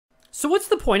So what's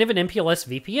the point of an MPLS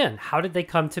VPN? How did they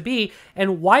come to be?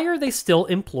 And why are they still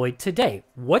employed today?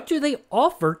 What do they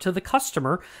offer to the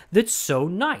customer that's so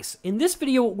nice? In this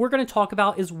video, what we're going to talk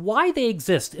about is why they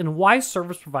exist and why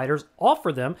service providers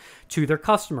offer them to their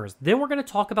customers. Then we're going to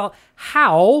talk about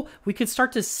how we can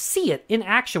start to see it in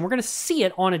action. We're going to see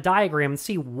it on a diagram and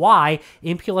see why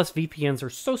MPLS VPNs are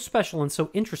so special and so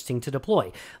interesting to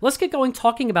deploy. Let's get going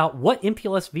talking about what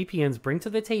MPLS VPNs bring to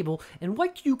the table and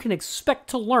what you can expect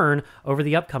to learn over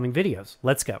the upcoming videos.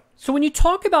 Let's go. So when you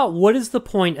talk about what is the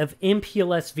point of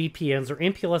MPLS VPNs or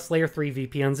MPLS Layer 3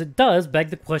 VPNs, it does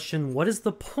beg the question, what is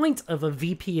the point of a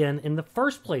VPN in the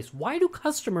first place? Why do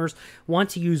customers want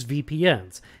to use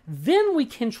VPNs? Then we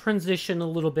can transition a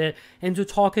little bit into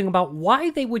talking about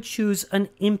why they would choose an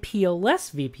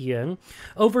MPLS VPN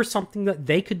over something that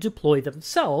they could deploy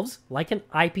themselves, like an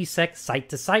IPSec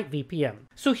site-to-site VPN.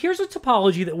 So here's a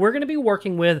topology that we're going to be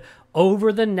working with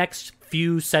over the next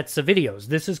few sets of videos.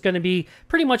 This is going to be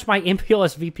pretty much my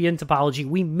MPLS VPN topology.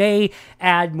 We may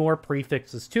add more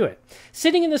prefixes to it.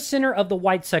 Sitting in the center of the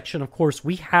white section, of course,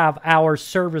 we have our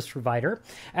service provider.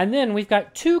 And then we've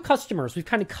got two customers. We've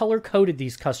kind of color-coded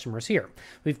these customers here.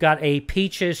 We've got a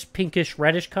peachish, pinkish,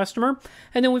 reddish customer,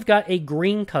 and then we've got a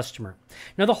green customer.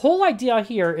 Now, the whole idea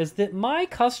here is that my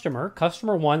customer,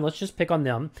 customer one, let's just pick on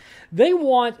them, they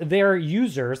want their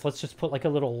users, let's just put like a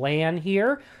little LAN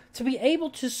here, to be able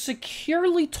to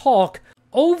securely talk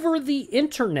over the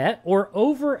internet or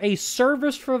over a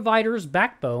service provider's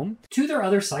backbone to their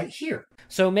other site here.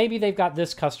 So maybe they've got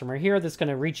this customer here that's going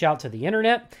to reach out to the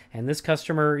internet, and this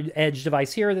customer edge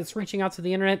device here that's reaching out to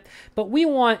the internet. But we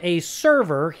want a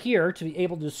server here to be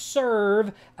able to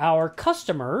serve our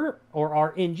customer or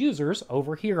our end users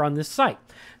over here on this site.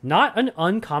 Not an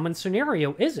uncommon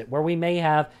scenario, is it? Where we may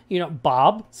have,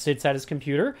 Bob sits at his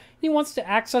computer and he wants to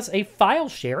access a file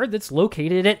share that's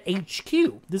located at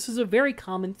HQ. This is a very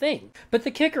common thing. But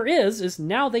the kicker is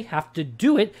now they have to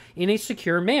do it in a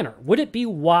secure manner. Would it be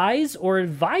wise or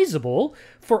advisable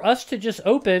for us to just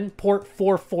open port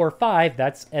 445,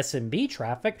 that's SMB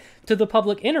traffic, to the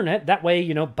public internet? That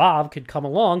way, Bob could come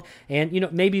along and,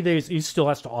 maybe he still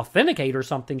has to authenticate or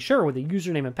something, sure, with a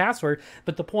username and password.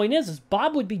 But the point is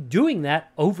Bob would be doing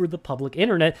that over the public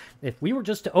internet if we were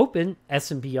just to open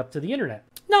SMB up to the internet.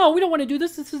 No, we don't want to do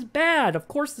this. This is bad. Of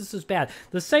course this is bad.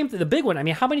 The same thing, the big one. I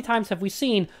mean, how many times have we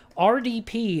seen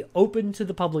RDP open to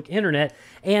the public internet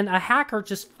and a hacker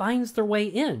just finds their way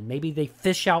in? Maybe they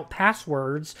fish out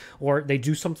passwords or they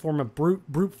do some form of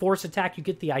brute force attack. You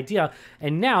get the idea.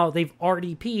 And now they've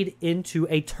RDP'd into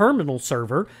a terminal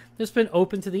server that's been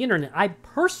open to the internet. I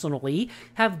personally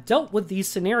have dealt with these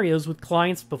scenarios with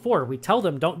clients before. We tell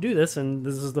them don't do this, and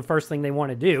this is the first thing they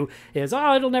want to do is,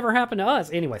 oh, it'll never happen to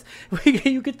us. Anyways,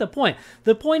 you get the point.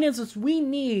 The point is we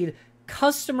need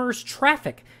customers'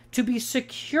 traffic to be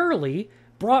securely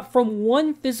brought from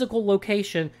one physical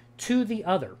location to the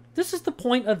other. This is the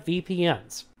point of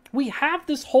VPNs. We have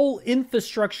this whole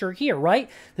infrastructure here, right?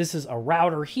 This is a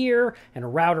router here, and a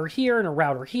router here, and a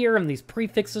router here, and these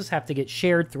prefixes have to get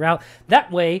shared throughout.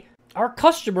 That way, our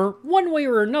customer, one way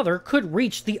or another, could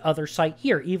reach the other site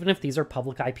here, even if these are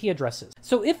public IP addresses.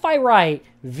 So if I write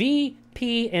V,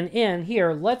 P, and N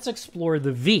here, let's explore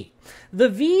the V. The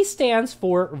V stands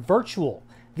for virtual.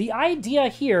 The idea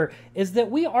here is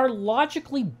that we are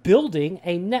logically building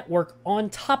a network on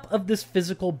top of this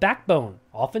physical backbone.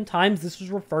 Oftentimes, this is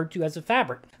referred to as a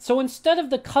fabric. So instead of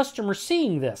the customer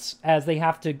seeing this as they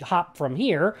have to hop from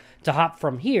here, to hop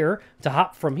from here, to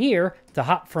hop from here, to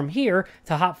hop from here,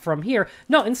 to hop from here,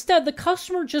 no, instead the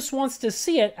customer just wants to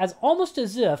see it as almost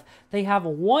as if they have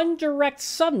one direct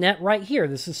subnet right here.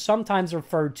 This is sometimes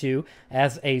referred to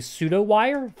as a pseudo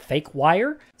wire, fake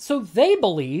wire. So they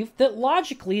believe that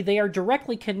logically they are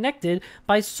directly connected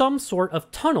by some sort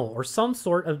of tunnel or some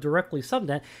sort of directly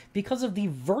subnet because of the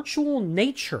virtual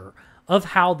nature of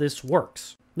how this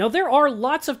works. Now, there are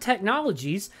lots of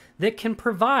technologies that can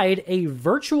provide a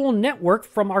virtual network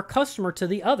from our customer to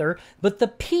the other, but the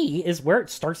P is where it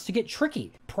starts to get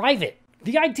tricky. Private.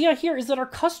 The idea here is that our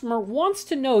customer wants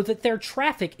to know that their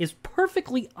traffic is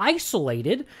perfectly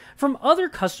isolated from other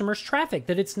customers' traffic,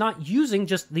 that it's not using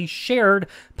just the shared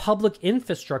public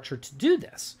infrastructure to do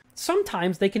this.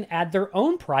 Sometimes they can add their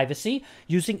own privacy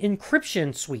using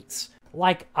encryption suites,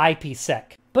 like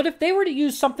IPSec. But if they were to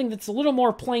use something that's a little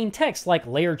more plain text, like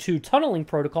Layer 2 tunneling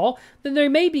protocol, then they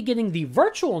may be getting the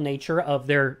virtual nature of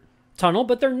their tunnel,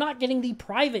 but they're not getting the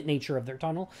private nature of their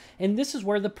tunnel, and this is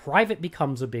where the private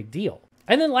becomes a big deal.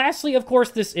 And then lastly, of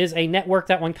course, this is a network.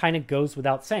 That one kind of goes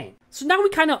without saying. So now we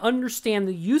kind of understand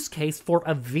the use case for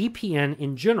a VPN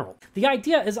in general. The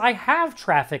idea is I have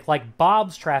traffic like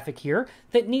Bob's traffic here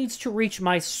that needs to reach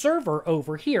my server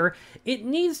over here. It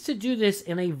needs to do this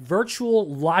in a virtual,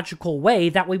 logical way.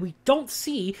 That way we don't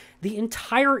see the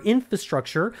entire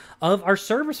infrastructure of our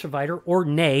service provider, or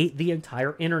nay, the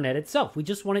entire internet itself. We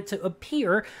just want it to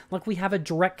appear like we have a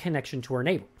direct connection to our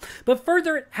neighbor. But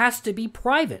further, it has to be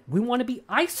private. We want to be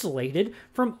isolated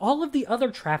from all of the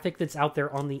other traffic that's out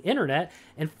there on the internet.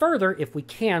 And further, if we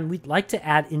can, we'd like to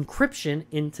add encryption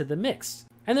into the mix.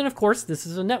 And then, of course, this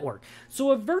is a network.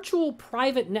 So a virtual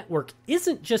private network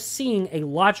isn't just seeing a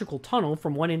logical tunnel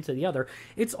from one end to the other.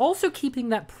 It's also keeping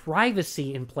that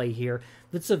privacy in play here.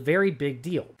 That's a very big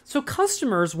deal. So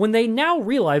customers, when they now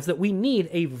realize that we need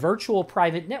a virtual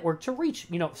private network to reach,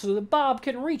 so that Bob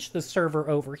can reach the server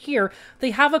over here,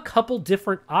 they have a couple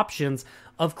different options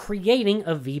of creating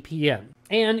a VPN.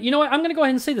 And you know what? I'm going to go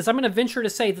ahead and say this. I'm going to venture to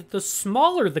say that the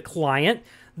smaller the client,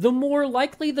 the more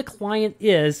likely the client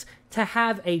is to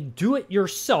have a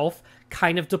do-it-yourself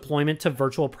kind of deployment to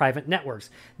virtual private networks.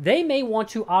 They may want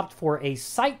to opt for a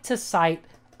site-to-site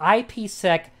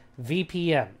IPSec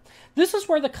VPN. This is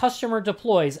where the customer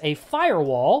deploys a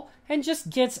firewall and just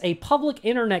gets a public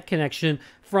internet connection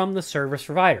from the service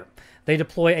provider. They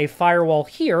deploy a firewall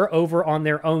here over on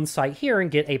their own site here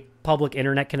and get a public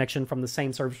internet connection from the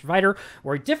same service provider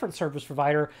or a different service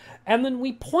provider. And then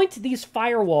we point these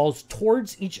firewalls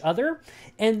towards each other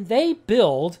and they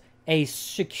build a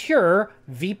secure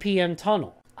VPN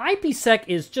tunnel. IPSec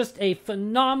is just a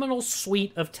phenomenal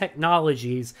suite of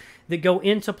technologies that go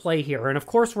into play here. And of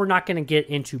course, we're not going to get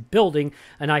into building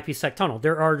an IPSec tunnel.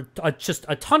 There are just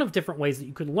a ton of different ways that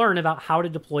you can learn about how to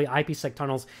deploy IPSec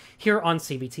tunnels here on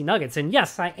CBT Nuggets. And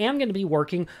yes, I am going to be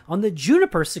working on the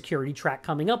Juniper security track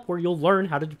coming up where you'll learn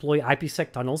how to deploy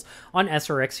IPSec tunnels on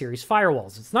SRX series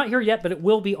firewalls. It's not here yet, but it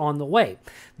will be on the way.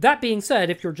 That being said,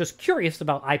 if you're just curious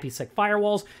about IPSec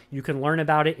firewalls, you can learn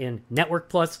about it in Network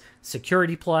Plus,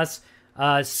 Security Plus,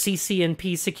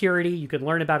 CCNP security. You can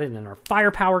learn about it in our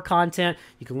firepower content.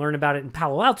 You can learn about it in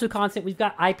Palo Alto content. We've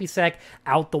got IPSec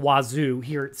out the wazoo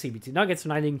here at CBT Nuggets,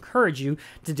 and I'd encourage you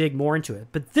to dig more into it.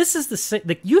 But this is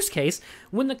the use case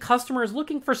when the customer is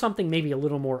looking for something maybe a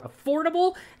little more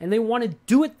affordable and they want to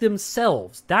do it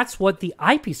themselves. That's what the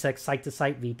IPSec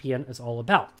site-to-site VPN is all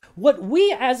about. What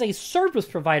we as a service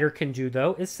provider can do,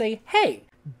 though, is say, hey,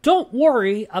 don't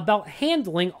worry about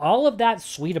handling all of that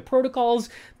suite of protocols,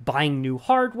 buying new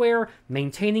hardware,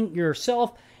 maintaining it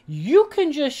yourself. You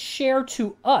can just share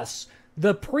to us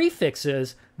the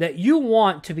prefixes that you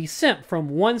want to be sent from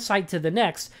one site to the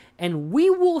next, and we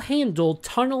will handle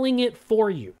tunneling it for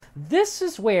you. This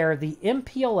is where the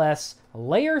MPLS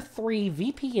Layer 3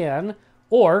 VPN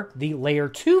or the Layer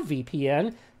 2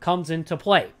 VPN comes into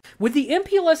play. With the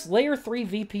MPLS Layer 3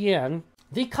 VPN,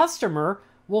 the customer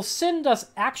will send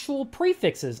us actual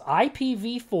prefixes,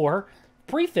 IPv4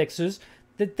 prefixes,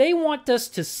 that they want us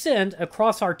to send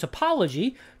across our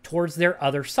topology towards their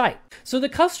other site. So the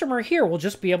customer here will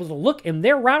just be able to look in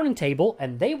their routing table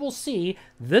and they will see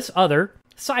this other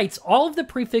site's, all of the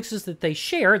prefixes that they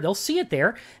share, they'll see it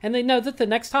there, and they know that the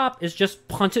next hop is just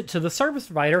punch it to the service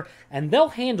provider and they'll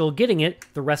handle getting it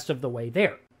the rest of the way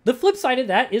there. The flip side of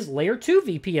that is Layer 2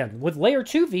 VPN. With Layer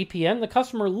 2 VPN, the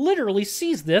customer literally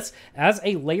sees this as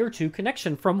a Layer 2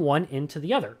 connection from one end to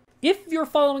the other. If you're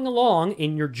following along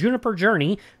in your Juniper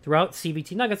journey throughout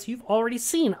CBT Nuggets, you've already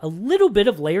seen a little bit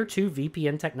of Layer 2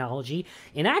 VPN technology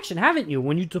in action, haven't you,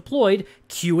 when you deployed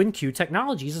Q&Q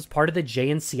technologies as part of the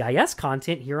JNCIS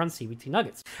content here on CBT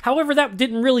Nuggets. However, that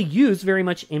didn't really use very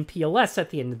much MPLS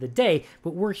at the end of the day.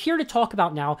 What we're here to talk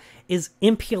about now is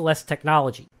MPLS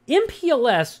technology.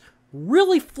 MPLS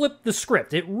really flipped the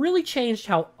script. It really changed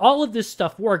how all of this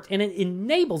stuff worked, and it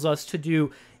enables us to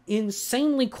do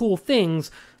insanely cool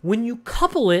things when you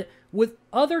couple it with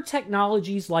other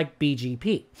technologies like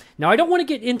BGP. Now, I don't want to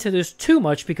get into this too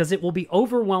much because it will be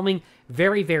overwhelming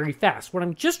very, very fast. What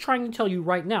I'm just trying to tell you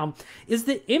right now is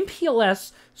that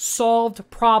MPLS solved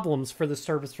problems for the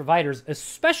service providers,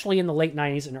 especially in the late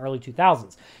 90s and early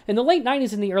 2000s. In the late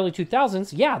 90s and the early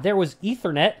 2000s, yeah, there was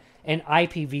Ethernet and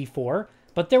IPv4,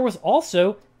 but there was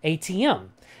also ATM.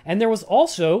 And there was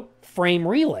also frame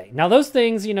relay. Now, those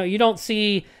things, you don't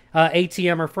see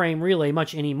ATM or frame relay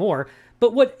much anymore.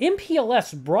 But what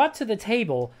MPLS brought to the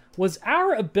table was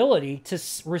our ability to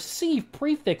receive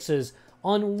prefixes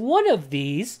on one of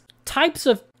these types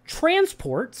of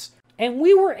transports, and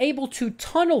we were able to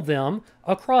tunnel them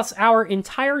across our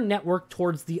entire network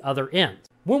towards the other end.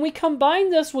 When we combine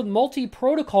this with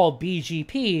multi-protocol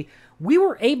BGP, we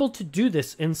were able to do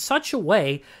this in such a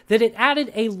way that it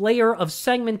added a layer of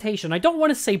segmentation. I don't want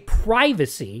to say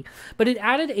privacy, but it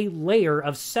added a layer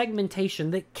of segmentation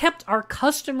that kept our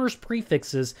customers'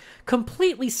 prefixes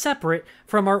completely separate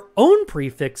from our own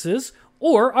prefixes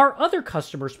or our other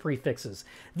customers' prefixes.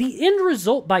 The end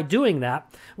result by doing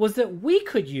that was that we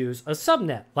could use a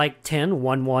subnet like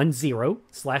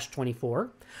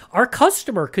 10.110/24. Our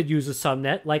customer could use a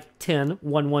subnet like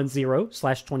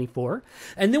 10.110/24,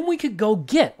 and then we could go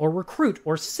get or recruit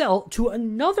or sell to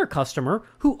another customer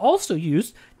who also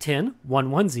used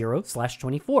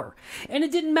 10.110/24. And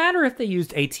it didn't matter if they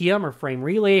used ATM or frame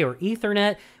relay or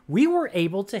Ethernet, we were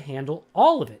able to handle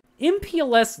all of it.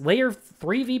 MPLS Layer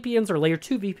 3 VPNs or Layer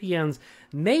 2 VPNs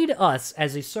made us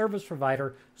as a service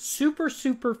provider super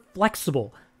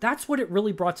flexible. That's what it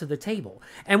really brought to the table.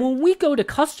 And when we go to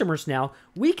customers now,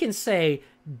 we can say,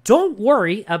 don't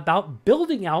worry about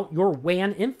building out your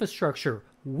WAN infrastructure.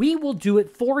 We will do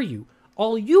it for you.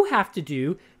 All you have to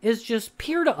do is just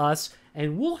peer to us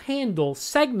and we'll handle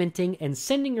segmenting and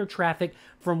sending your traffic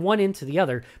from one end to the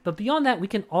other. But beyond that, we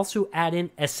can also add in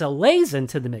SLAs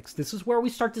into the mix. This is where we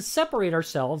start to separate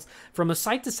ourselves from a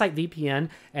site-to-site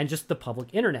VPN and just the public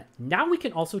internet. Now we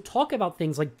can also talk about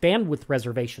things like bandwidth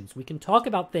reservations. We can talk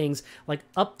about things like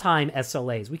uptime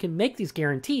SLAs. We can make these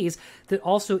guarantees that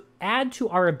also add to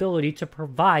our ability to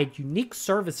provide unique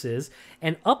services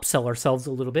and upsell ourselves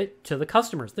a little bit to the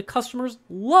customers. The customers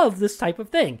love this type of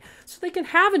thing. So they can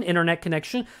have an internet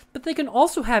connection, but they can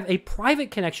also have a private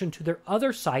connection to their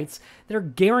other sites that are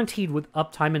guaranteed with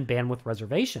uptime and bandwidth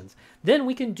reservations. Then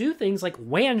we can do things like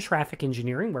WAN traffic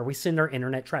engineering, where we send our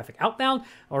internet traffic outbound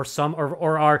or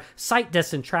our site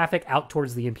destined traffic out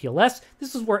towards the MPLS.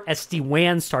 This is where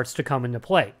SD-WAN starts to come into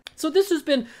play. So this has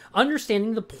been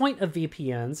understanding the point of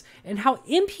VPNs and how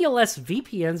MPLS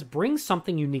VPNs bring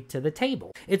something unique to the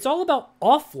table. It's all about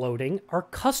offloading our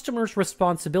customers'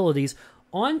 responsibilities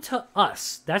onto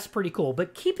us. That's pretty cool,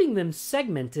 but keeping them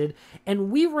segmented,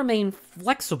 and we remain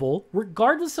flexible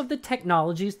regardless of the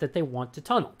technologies that they want to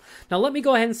tunnel. Now, let me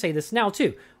go ahead and say this now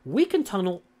too. We can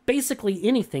tunnel basically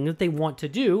anything that they want to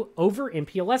do over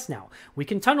MPLS now. We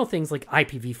can tunnel things like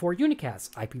IPv4 unicast,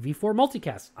 IPv4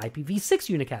 multicast, IPv6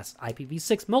 unicast,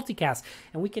 IPv6 multicast,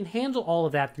 and we can handle all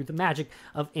of that through the magic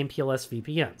of MPLS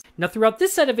VPNs. Now, throughout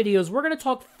this set of videos, we're going to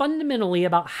talk fundamentally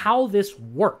about how this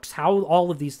works, how all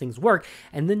of these things work,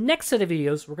 and the next set of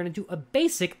videos, we're going to do a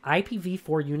basic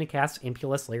IPv4 unicast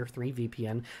MPLS Layer 3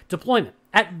 VPN deployment.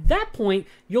 At that point,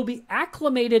 you'll be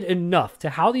acclimated enough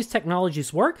to how these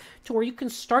technologies work to where you can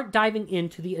start diving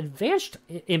into the advanced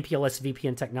MPLS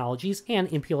VPN technologies and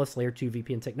MPLS Layer 2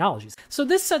 VPN technologies. So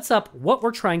this sets up what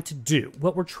we're trying to do,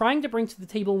 what we're trying to bring to the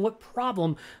table, and what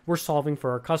problem we're solving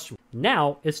for our customers.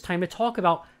 Now it's time to talk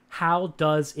about how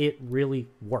does it really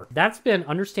work. That's been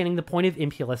understanding the point of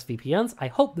MPLS VPNs. I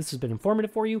hope this has been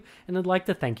informative for you, and I'd like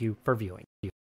to thank you for viewing.